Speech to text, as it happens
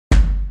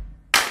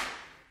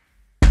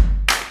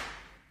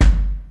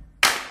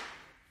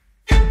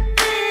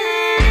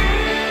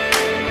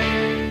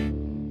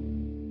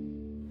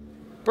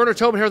Bernard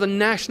Tobin here at the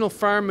National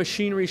Farm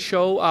Machinery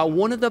Show.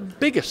 One of the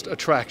biggest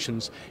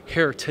attractions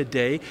here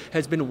today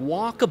has been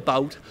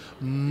Walkabout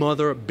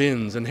Mother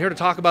Bins. And here to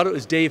talk about it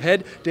is Dave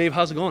Hedt. Dave,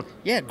 how's it going?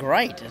 Yeah,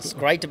 great. It's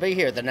great to be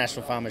here at the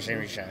National Farm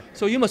Machinery Show.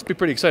 So you must be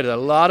pretty excited. A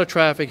lot of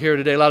traffic here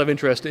today, a lot of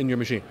interest in your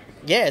machine.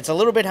 Yeah, it's a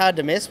little bit hard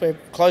to miss. We're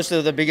close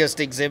to the biggest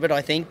exhibit,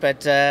 I think,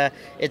 but the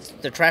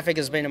traffic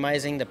has been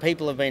amazing. The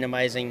people have been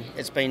amazing.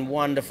 It's been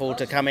wonderful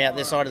to come out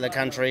this side of the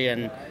country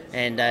and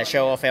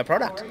show off our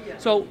product.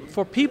 So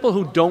for people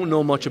who don't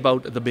know much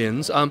about the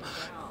bins,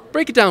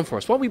 break it down for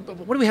us. What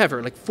do we have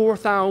here? Like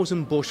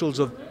 4,000 bushels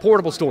of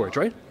portable storage,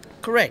 right?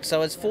 Correct.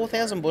 So it's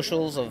 4,000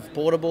 bushels of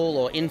portable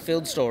or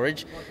in-field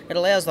storage. It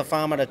allows the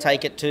farmer to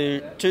take it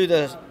to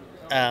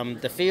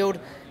the field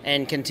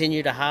and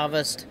continue to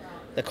harvest.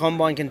 The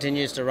combine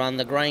continues to run,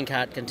 the grain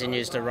cart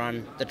continues to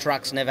run, the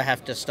trucks never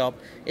have to stop.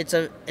 It's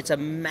a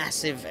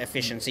massive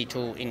efficiency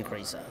tool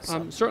increaser.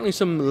 So. Certainly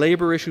some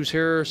labor issues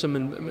here,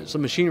 some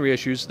machinery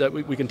issues that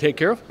we can take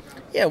care of.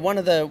 Yeah, one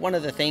of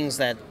the things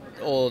that,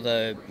 or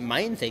the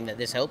main thing that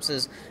this helps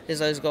is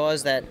those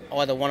guys that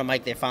either want to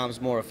make their farms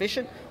more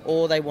efficient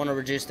or they want to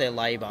reduce their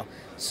labor.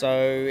 So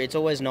it's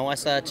always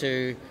nicer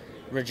to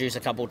reduce a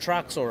couple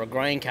trucks or a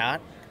grain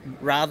cart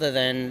rather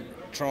than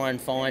try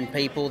and find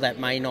people that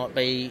may not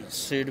be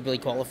suitably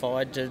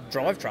qualified to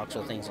drive trucks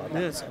or things like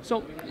that. Yes.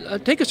 So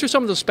take us through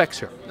some of the specs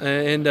here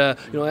and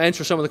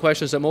answer some of the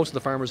questions that most of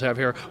the farmers have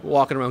here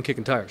walking around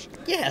kicking tires.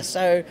 Yeah,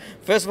 so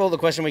first of all the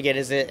question we get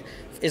is it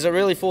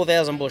really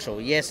 4,000 bushel?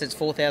 Yes, it's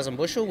 4,000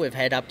 bushel. We've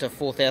had up to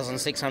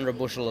 4,600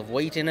 bushel of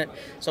wheat in it,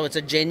 so it's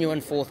a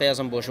genuine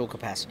 4,000 bushel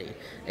capacity,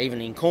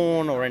 even in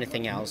corn or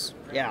anything else.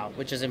 Yeah,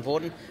 which is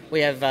important.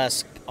 We have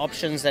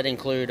options that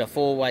include a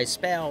four-way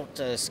spout,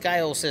 a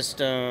scale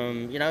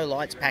system,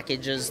 lights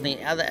packages,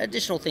 the other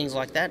additional things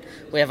like that.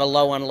 We have a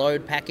low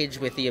unload package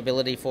with the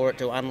ability for it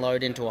to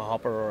unload into a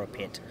hopper or a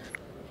pit.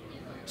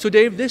 So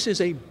Dave, this is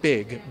a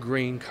big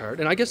grain cart,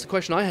 and I guess the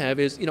question I have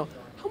is,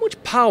 how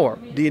much power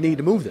do you need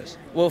to move this?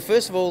 Well,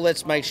 first of all,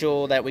 let's make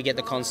sure that we get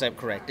the concept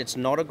correct. It's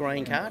not a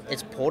grain cart,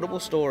 it's portable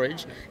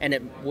storage, and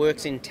it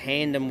works in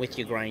tandem with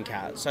your grain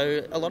cart.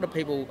 So a lot of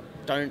people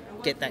don't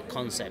get that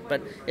concept,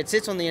 but it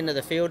sits on the end of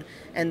the field,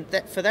 and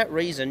for that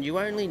reason, you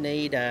only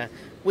need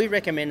we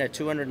recommend a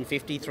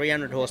 250,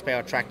 300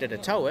 horsepower tractor to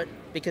tow it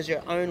because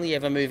you're only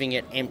ever moving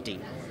it empty.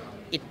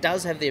 It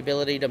does have the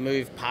ability to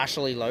move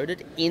partially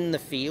loaded in the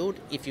field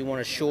if you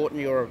want to shorten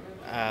your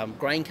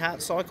grain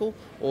cart cycle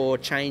or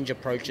change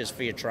approaches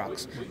for your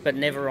trucks, but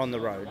never on the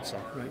road.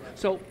 Right.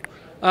 So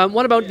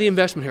what about the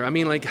investment here? I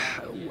mean, like,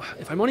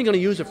 if I'm only going to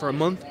use it for a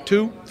month,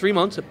 2, 3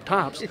 months at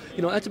tops,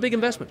 that's a big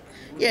investment.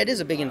 Yeah, it is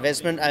a big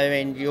investment. I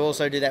mean, you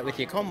also do that with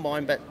your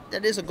combine, but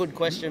that is a good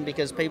question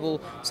because people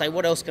say,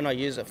 what else can I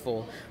use it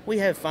for? We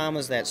have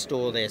farmers that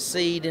store their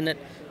seed in it.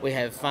 We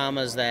have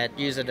farmers that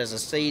use it as a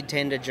seed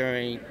tender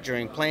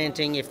during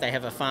planting. If they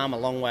have a farm a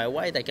long way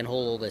away, they can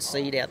haul all their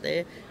seed out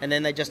there, and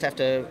then they just have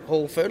to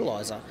haul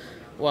fertilizer.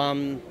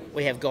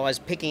 We have guys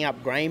picking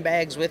up grain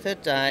bags with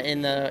it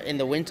in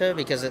the winter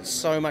because it's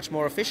so much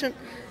more efficient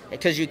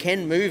because you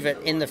can move it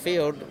in the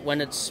field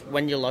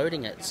when you're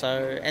loading it.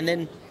 So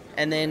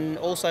and then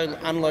also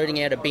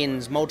unloading out of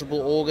bins, multiple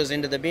augers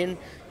into the bin.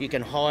 You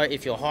can hire,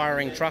 if you're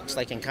hiring trucks,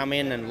 they can come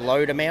in and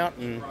load them out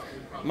and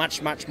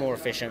much more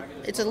efficient.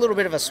 It's a little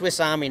bit of a Swiss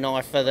Army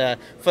knife for the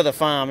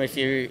farm if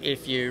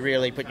you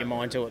really put your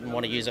mind to it and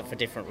want to use it for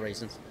different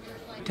reasons.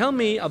 Tell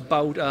me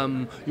about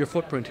your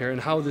footprint here and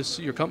how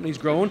your company's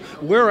growing.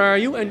 Where are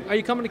you, and are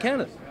you coming to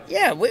Canada?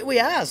 Yeah, we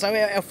are. So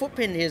our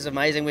footprint here is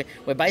amazing.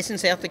 We're based in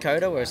South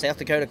Dakota. We're a South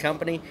Dakota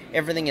company.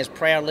 Everything is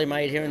proudly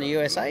made here in the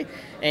USA.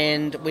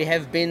 And we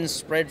have bins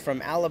spread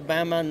from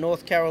Alabama,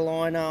 North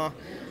Carolina,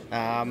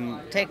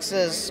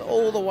 Texas,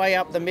 all the way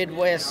up the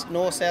Midwest,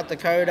 North South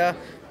Dakota,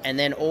 and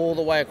then all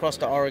the way across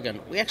to Oregon.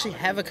 We actually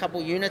have a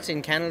couple units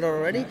in Canada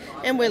already,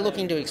 and we're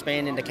looking to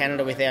expand into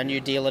Canada with our new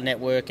dealer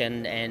network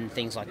and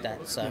things like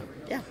that. So,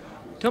 yeah.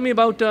 Tell me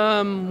about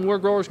where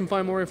growers can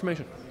find more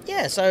information.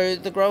 Yeah, so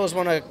the growers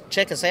want to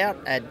check us out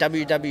at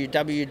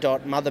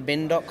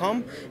www.motherbin.com.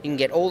 You can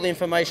get all the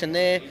information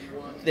there.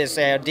 There's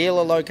our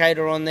dealer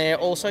locator on there.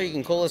 Also, you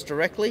can call us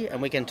directly and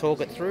we can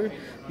talk it through.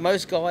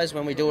 Most guys,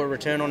 when we do a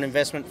return on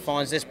investment,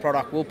 finds this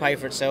product will pay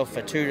for itself for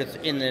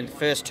in the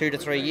first 2 to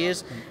 3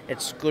 years.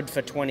 It's good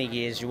for 20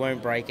 years. You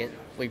won't break it.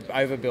 We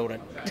overbuild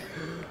it.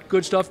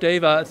 Good stuff,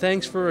 Dave.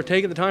 Thanks for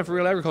taking the time for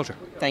Real Agriculture.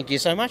 Thank you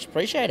so much.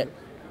 Appreciate it.